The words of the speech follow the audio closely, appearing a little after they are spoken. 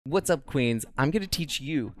What's up, queens? I'm going to teach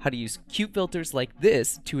you how to use cute filters like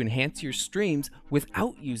this to enhance your streams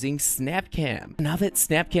without using SnapCam. Now that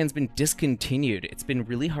SnapCam's been discontinued, it's been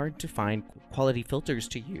really hard to find quality filters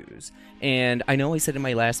to use. And I know I said in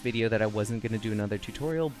my last video that I wasn't going to do another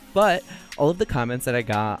tutorial, but all of the comments that I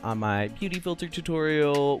got on my beauty filter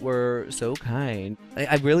tutorial were so kind.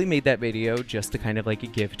 I really made that video just to kind of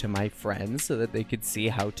like give to my friends so that they could see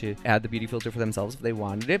how to add the beauty filter for themselves if they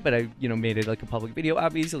wanted it, but I, made it like a public video,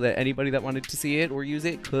 obviously, so that anybody that wanted to see it or use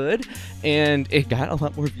it could, and it got a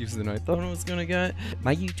lot more views than I thought it was gonna get.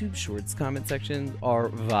 My YouTube Shorts comment sections are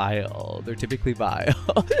vile. They're typically vile.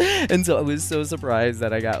 And so I was so surprised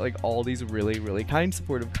that I got like all these really kind,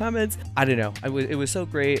 supportive comments. I don't know, it was so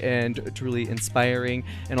great and truly inspiring,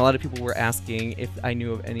 and a lot of people were asking if I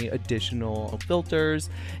knew of any additional filters,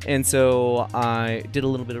 and so I did a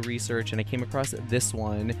little bit of research and I came across this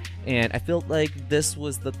one, and I felt like this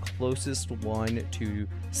was the closest one to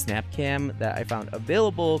SnapCam that I found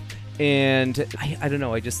available. And I don't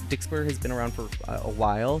know, Dixper has been around for a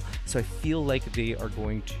while, so I feel like they are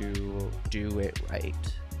going to do it right.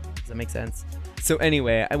 Does that make sense? So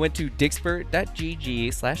anyway, I went to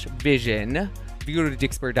dixper.gg/vision. If you go to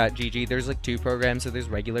dixper.gg, there's like two programs. So there's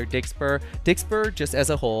regular Dixper. Dixper, just as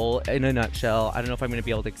a whole, in a nutshell, I don't know if I'm going to be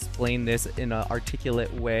able to explain this in an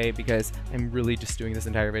articulate way because I'm really just doing this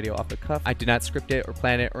entire video off the cuff. I did not script it or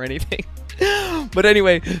plan it or anything. But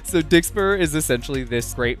anyway, so Dixper is essentially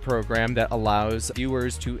this great program that allows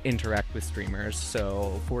viewers to interact with streamers.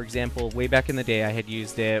 So for example, way back in the day, I had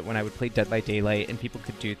used it when I would play Dead by Daylight, and people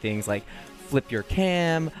could do things like flip your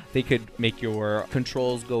cam, they could make your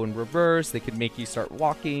controls go in reverse, they could make you start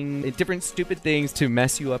walking, different stupid things to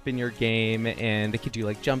mess you up in your game, and they could do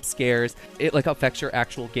like jump scares. It like affects your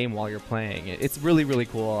actual game while you're playing. It's really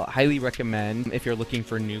cool. Highly recommend if you're looking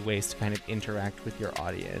for new ways to kind of interact with your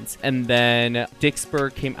audience. And then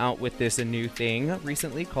Dixper came out with this a new thing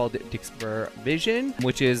recently called Dixper Vision,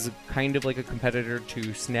 which is kind of like a competitor to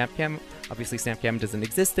SnapCam. Obviously SnapCam doesn't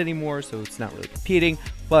exist anymore, so it's not really competing,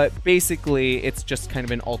 but basically it's just kind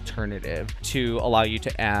of an alternative to allow you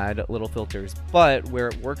to add little filters. But where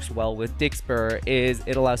it works well with Dixper is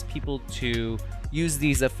it allows people to use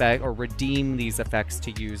these effects or redeem these effects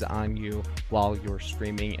to use on you while you're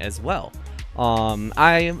streaming as well.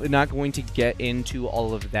 I am not going to get into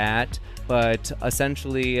all of that, but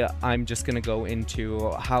essentially I'm just going to go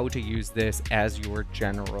into how to use this as your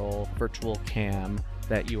general virtual cam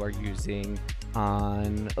that you are using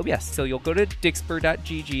on OBS. So you'll go to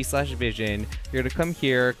dixper.gg/vision. You're going to come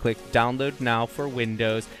here, click download now for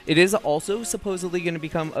Windows. It is also supposedly going to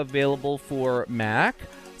become available for Mac.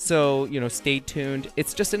 So, stay tuned.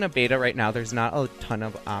 It's just in a beta right now. There's not a ton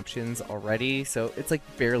of options already, so it's like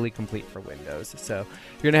barely complete for Windows. So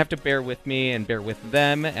you're gonna have to bear with me and bear with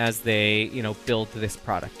them as they, build this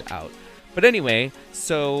product out. But anyway,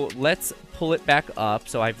 so let's pull it back up.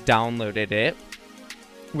 So I've downloaded it.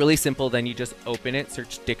 Really simple. Then you just open it,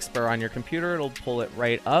 search Dixper on your computer. It'll pull it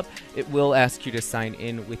right up. It will ask you to sign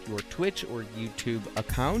in with your Twitch or YouTube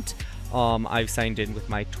account. I've signed in with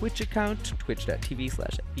my Twitch account,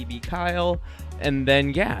 twitch.tv/BBKyle. And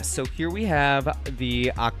then, yeah, so here we have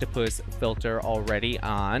the octopus filter already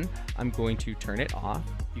on. I'm going to turn it off.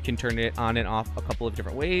 You can turn it on and off a couple of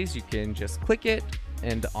different ways. You can just click it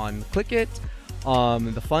and unclick it.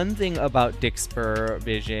 The fun thing about Dixper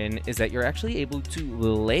Vision is that you're actually able to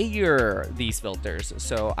layer these filters.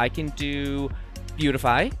 So I can do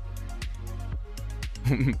beautify.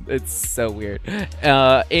 It's so weird.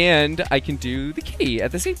 And I can do the kitty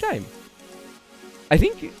at the same time. I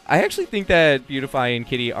actually think that beautify and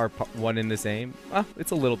kitty are one and the same. It's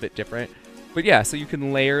a little bit different. But yeah, so you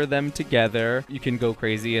can layer them together. You can go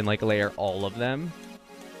crazy and like layer all of them.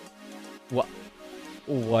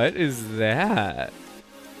 What is that?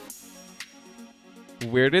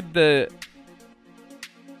 Where did the...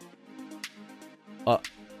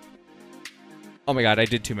 Oh my god, I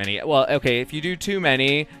did too many. Well, okay, if you do too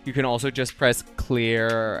many, you can also just press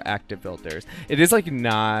clear active filters. It is like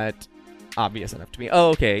not obvious enough to me. Oh,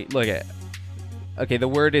 okay, look at it. Okay, the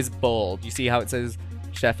word is bold. You see how it says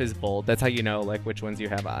chef is bold? That's how you know like which ones you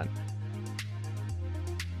have on.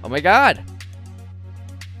 Oh my god.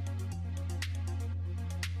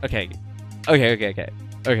 Okay, we're good.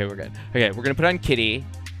 Okay, we're gonna put on kitty.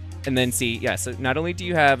 And then see, yeah, so not only do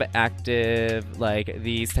you have active, like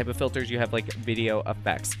these type of filters, you have like video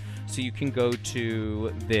effects. So you can go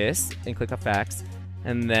to this and click effects,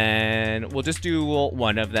 and then we'll just do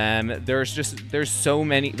one of them. There's so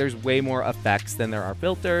many, there's way more effects than there are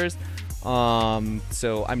filters.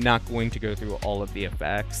 So I'm not going to go through all of the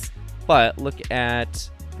effects, but look at,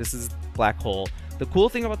 this is black hole. The cool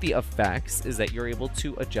thing about the effects is that you're able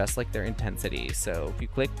to adjust like their intensity. So if you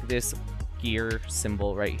click this gear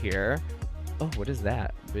symbol right here, oh, what is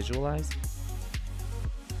that? Visualize?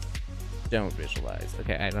 Don't visualize.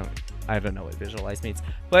 Okay, I don't know what visualize means.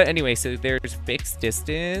 But anyway, so there's fixed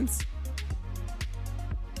distance.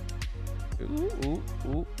 Ooh, ooh,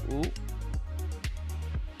 ooh, ooh.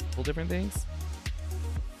 Couple different things.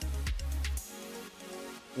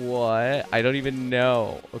 What? I don't even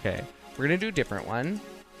know. Okay, we're gonna do a different one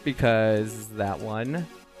because that one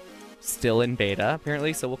still in beta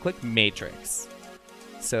apparently. So we'll click matrix.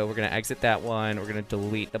 So we're gonna exit that one. We're gonna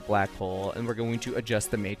delete the black hole, and we're going to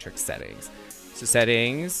adjust the matrix settings. So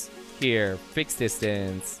settings here, fixed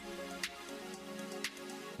distance,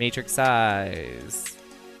 matrix size.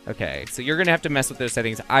 Okay, so you're gonna have to mess with those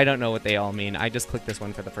settings. I don't know what they all mean. I just clicked this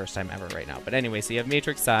one for the first time ever right now. But anyway, so you have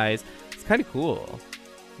matrix size. It's kind of cool.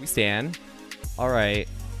 We stand. All right.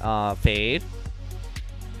 Fade.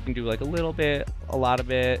 You can do like a little bit, a lot of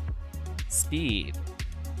it. Speed.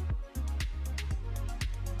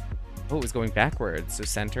 Oh, it was going backwards. So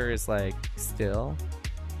center is like still.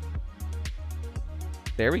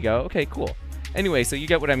 There we go. Okay, cool. Anyway, so you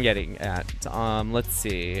get what I'm getting at. Let's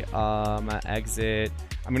see. Exit.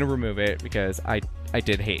 I'm gonna remove it because I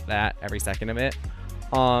did hate that every second of it.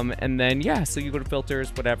 And then, yeah, so you go to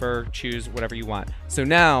filters, whatever, choose whatever you want. So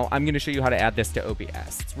now I'm going to show you how to add this to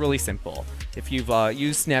OBS. It's really simple. If you've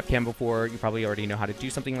used Snapcam before, you probably already know how to do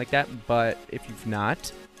something like that. But if you've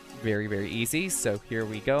not, very, very easy. So here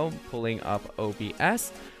we go, pulling up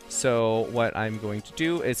OBS. So what I'm going to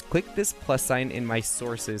do is click this plus sign in my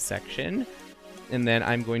sources section. And then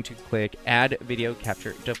I'm going to click add video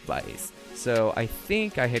capture device. So I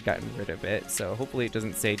think I had gotten rid of it. So hopefully it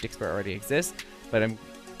doesn't say Dixper already exists. But I'm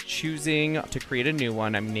choosing to create a new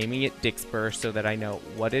one. I'm naming it Dixper so that I know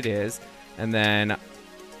what it is. And then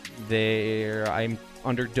there, I'm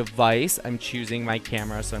under device. I'm choosing my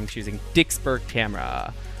camera. So I'm choosing Dixper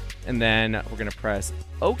camera. And then we're going to press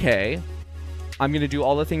OK. I'm going to do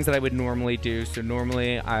all the things that I would normally do. So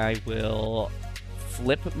normally I will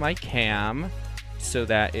flip my cam so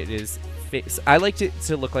that it is I like it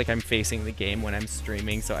to look like I'm facing the game when I'm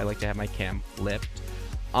streaming. So I like to have my cam flipped.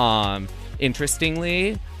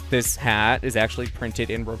 Interestingly, this hat is actually printed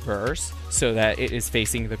in reverse so that it is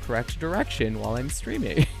facing the correct direction while I'm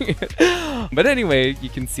streaming. But anyway, you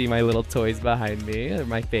can see my little toys behind me. They're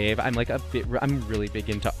my fave. I'm really big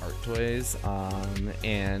into art toys,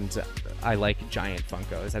 and I like giant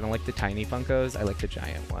Funkos. I don't like the tiny Funkos. I like the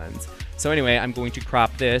giant ones. So anyway, I'm going to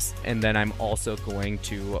crop this, and then I'm also going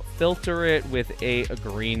to filter it with a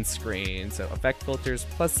green screen. So effect filters,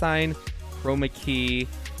 plus sign, chroma key.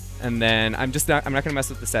 And then I'm not going to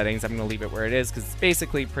mess with the settings. I'm going to leave it where it is because it's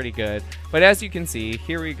basically pretty good. But as you can see,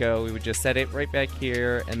 here we go. We would just set it right back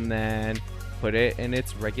here and then put it in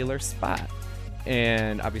its regular spot.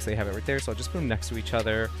 And obviously I have it right there, so I'll just put them next to each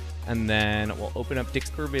other. And then we'll open up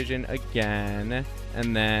Dixper Vision again.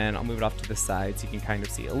 And then I'll move it off to the side so you can kind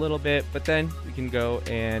of see a little bit. But then we can go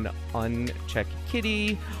and uncheck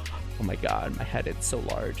Kitty. Oh my god, my head is so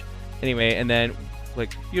large. Anyway, and then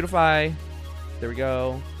click Beautify. There we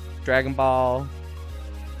go. Dragon Ball.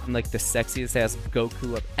 I'm like the sexiest ass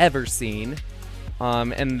Goku I've ever seen.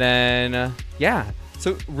 And then, yeah.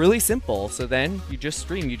 So really simple. So then you just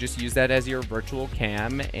stream. You just use that as your virtual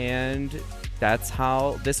cam, and that's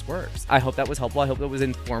how this works. I hope that was helpful. I hope that was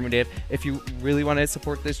informative. If you really want to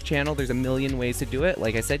support this channel, there's a million ways to do it.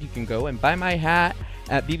 Like I said, you can go and buy my hat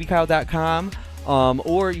at bbkyle.com,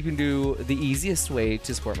 or you can do the easiest way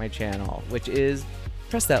to support my channel, which is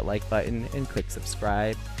press that like button and click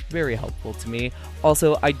subscribe. Very helpful to me.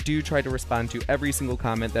 Also, I do try to respond to every single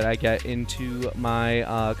comment that I get into my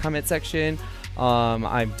comment section.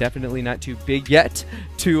 I'm definitely not too big yet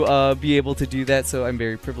to be able to do that, so I'm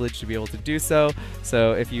very privileged to be able to do so.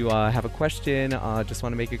 So if you have a question, just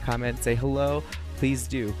want to make a comment, say hello, please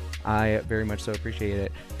do. I very much so appreciate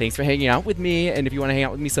it. Thanks for hanging out with me, and if you want to hang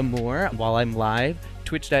out with me some more while I'm live,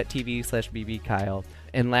 twitch.tv/BBKyle.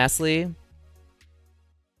 And lastly,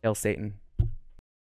 hail Satan.